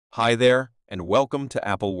Hi there, and welcome to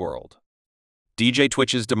Apple World. DJ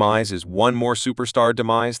Twitch's demise is one more superstar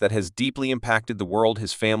demise that has deeply impacted the world.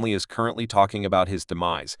 His family is currently talking about his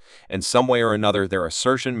demise, and some way or another their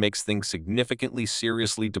assertion makes things significantly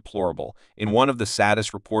seriously deplorable. In one of the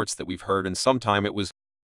saddest reports that we've heard in some time, it was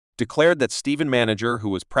declared that Steven Manager, who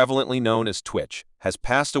was prevalently known as Twitch, has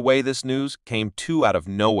passed away. This news came too out of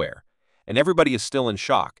nowhere, and everybody is still in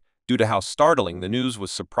shock due to how startling the news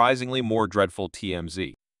was. Surprisingly more dreadful,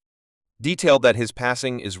 TMZ detailed that his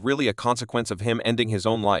passing is really a consequence of him ending his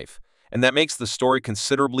own life, and that makes the story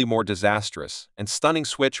considerably more disastrous and stunning.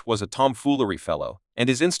 Switch was a tomfoolery fellow, and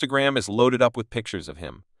his Instagram is loaded up with pictures of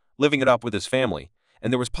him living it up with his family,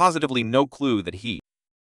 and there was positively no clue that he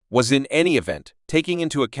was in any event taking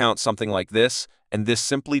into account something like this, and this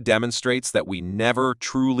simply demonstrates that we never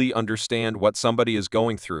truly understand what somebody is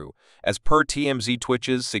going through, as per TMZ.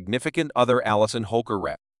 Twitch's significant other Allison Holker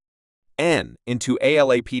rep into a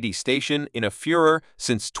LAPD station in a furor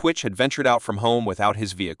since Twitch had ventured out from home without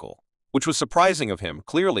his vehicle, which was surprising of him.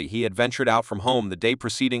 Clearly, he had ventured out from home the day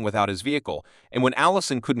preceding without his vehicle, and when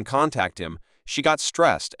Allison couldn't contact him, she got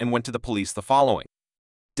stressed and went to the police the following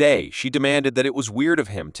day. She demanded that it was weird of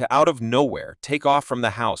him to out of nowhere take off from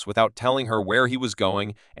the house without telling her where he was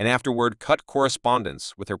going, and afterward cut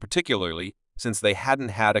correspondence with her, particularly since they hadn't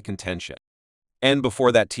had a contention. And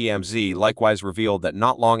before that, TMZ likewise revealed that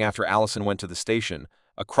not long after Allison went to the station,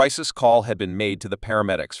 a crisis call had been made to the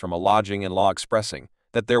paramedics from a lodging in law, expressing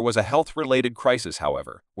that there was a health-related crisis.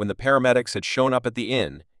 However, when the paramedics had shown up at the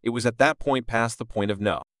inn, it was at that point past the point of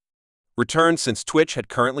no return, since Twitch had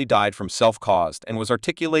currently died from self-caused and was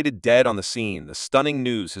articulated dead on the scene. The stunning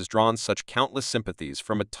news has drawn such countless sympathies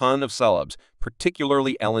from a ton of celebs,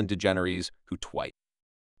 particularly Ellen DeGeneres, who Twitch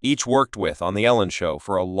each worked with on The Ellen Show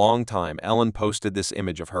for a long time. Ellen posted this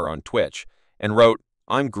image of her on Twitch and wrote,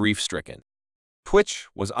 "I'm grief-stricken. Twitch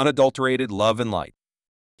was unadulterated love and light.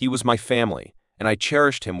 He was my family, and I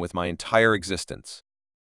cherished him with my entire existence.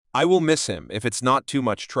 I will miss him if it's not too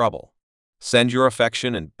much trouble. Send your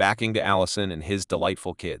affection and backing to Allison and his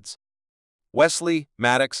delightful kids." Wesley,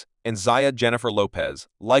 Maddox, and Zaya Jennifer Lopez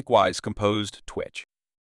likewise composed Twitch.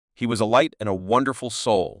 "He was a light and a wonderful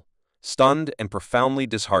soul. Stunned and profoundly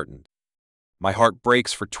disheartened. My heart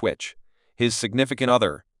breaks for Twitch, his significant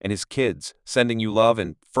other, and his kids, sending you love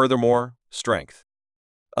and, furthermore, strength."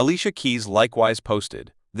 Alicia Keys likewise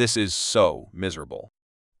posted, "This is so miserable.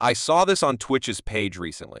 I saw this on Twitch's page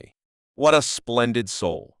recently. What a splendid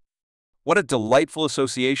soul. What a delightful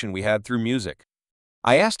association we had through music.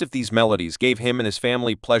 I asked if these melodies gave him and his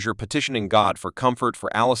family pleasure, petitioning God for comfort for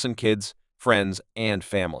Allison, kids, friends, and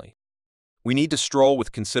family. We need to stroll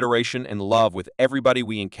with consideration and love with everybody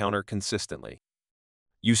we encounter consistently.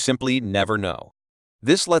 You simply never know."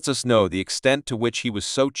 This lets us know the extent to which he was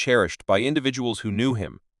so cherished by individuals who knew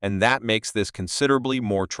him, and that makes this considerably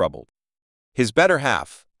more troubled. His better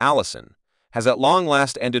half, Allison, has at long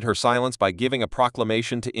last ended her silence by giving a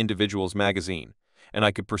proclamation to Individuals magazine, and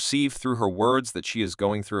I could perceive through her words that she is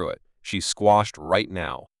going through it. She's squashed right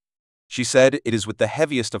now. She said, "It is with the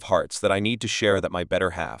heaviest of hearts that I need to share that my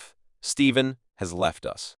better half, Steven, has left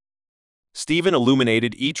us." Steven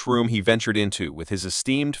illuminated each room he ventured into with his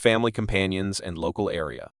esteemed family companions and local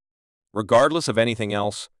area. Regardless of anything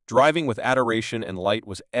else, driving with adoration and light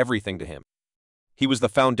was everything to him. He was the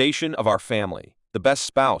foundation of our family, the best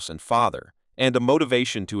spouse and father, and a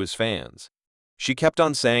motivation to his fans. She kept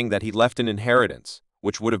on saying that he left an inheritance,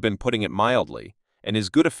 which would have been putting it mildly, and his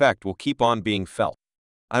good effect will keep on being felt.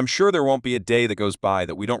 I'm sure there won't be a day that goes by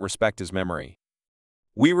that we don't respect his memory.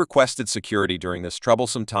 We requested security during this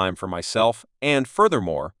troublesome time for myself and,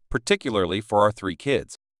 furthermore, particularly for our 3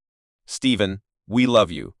 kids. Steven, we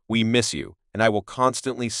love you, we miss you, and I will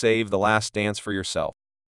constantly save the last dance for yourself."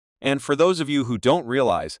 And for those of you who don't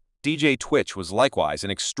realize, DJ Twitch was likewise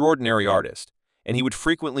an extraordinary artist, and he would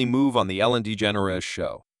frequently move on the Ellen DeGeneres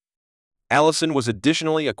show. Allison was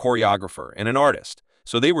additionally a choreographer and an artist,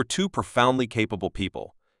 so they were 2 profoundly capable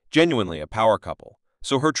people, genuinely a power couple.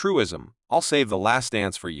 So her truism, "I'll save the last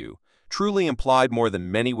dance for you," truly implied more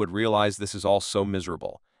than many would realize. This is all so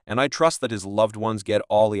miserable, and I trust that his loved ones get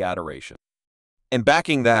all the adoration. And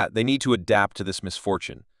backing that, they need to adapt to this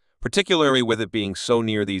misfortune, particularly with it being so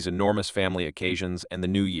near these enormous family occasions and the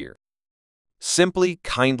new year. Simply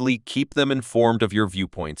kindly keep them informed of your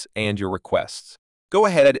viewpoints and your requests. Go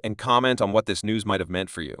ahead and comment on what this news might have meant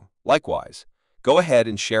for you. Likewise, go ahead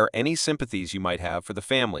and share any sympathies you might have for the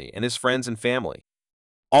family and his friends and family.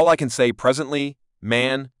 All I can say presently,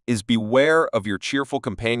 man, is beware of your cheerful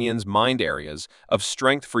companions' mind areas of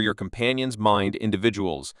strength for your companions' mind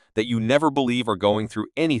individuals that you never believe are going through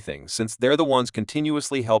anything, since they're the ones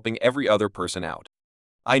continuously helping every other person out.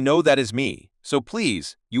 I know that is me, so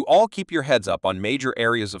please, you all keep your heads up on major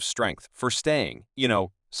areas of strength for staying,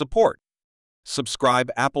 support.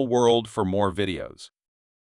 Subscribe Apple World for more videos.